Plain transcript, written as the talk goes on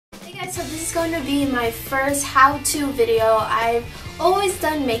guys, so this is going to be my first how-to video. I've always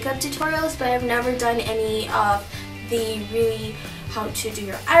done makeup tutorials, but I've never done any of the really how to do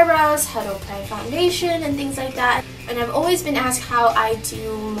your eyebrows, how to apply foundation and things like that. And I've always been asked how I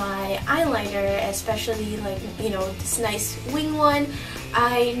do my eyeliner, especially like, you know, this nice wing one.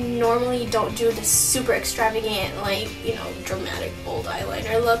 I normally don't do this super extravagant, like, you know, dramatic bold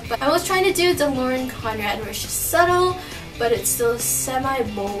eyeliner look, but I was trying to do the Lauren Conrad where it's just subtle, but it's still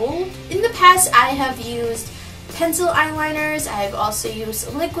semi-bold. In the past, I have used pencil eyeliners, I've also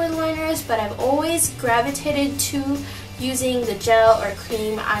used liquid liners, but I've always gravitated to using the gel or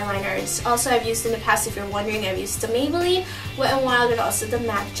cream eyeliners. Also, I've used in the past, if you're wondering, I've used the Maybelline Wet n Wild and also the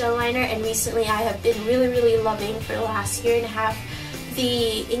MAC gel liner, and recently I have been really loving for the last year and a half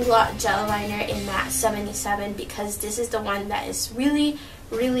the Inglot gel liner in Matte 77, because this is the one that is really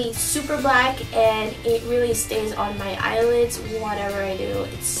super black and it really stays on my eyelids. Whatever I do,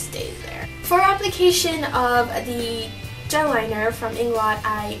 it stays there. For application of the gel liner from Inglot,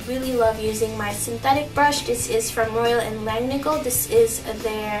 I really love using my synthetic brush. This is from Royal & Langnickel. This is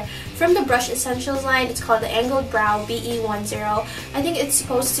their from the Brush Essentials line. It's called the Angled Brow BE10. I think it's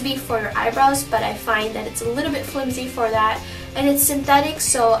supposed to be for your eyebrows, but I find that it's a little bit flimsy for that. And it's synthetic,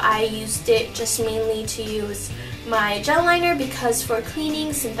 so I used it just mainly to use my gel liner, because for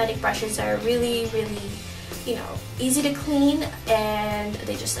cleaning, synthetic brushes are really, you know, easy to clean and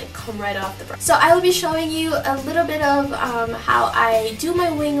they just like come right off the brush. So I will be showing you a little bit of how I do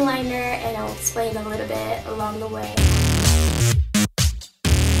my wing liner, and I'll explain a little bit along the way.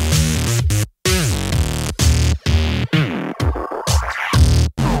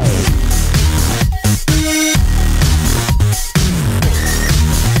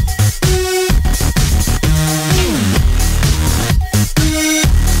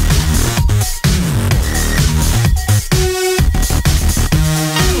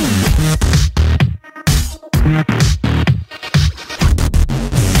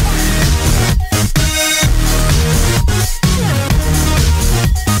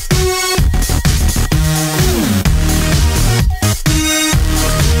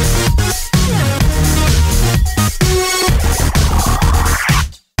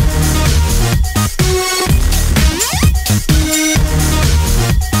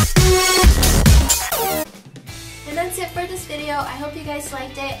 I hope you guys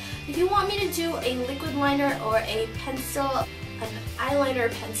liked it. If you want me to do a liquid liner or a pencil, an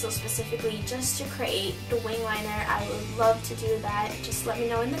eyeliner pencil specifically, just to create the wing liner, I would love to do that. Just let me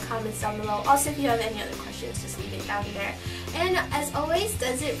know in the comments down below. Also, if you have any other questions, just leave it down there. And as always,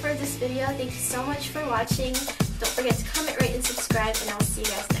 that's it for this video. Thank you so much for watching. Don't forget to comment, rate, and subscribe, and I'll see you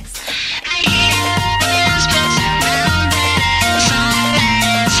guys next time.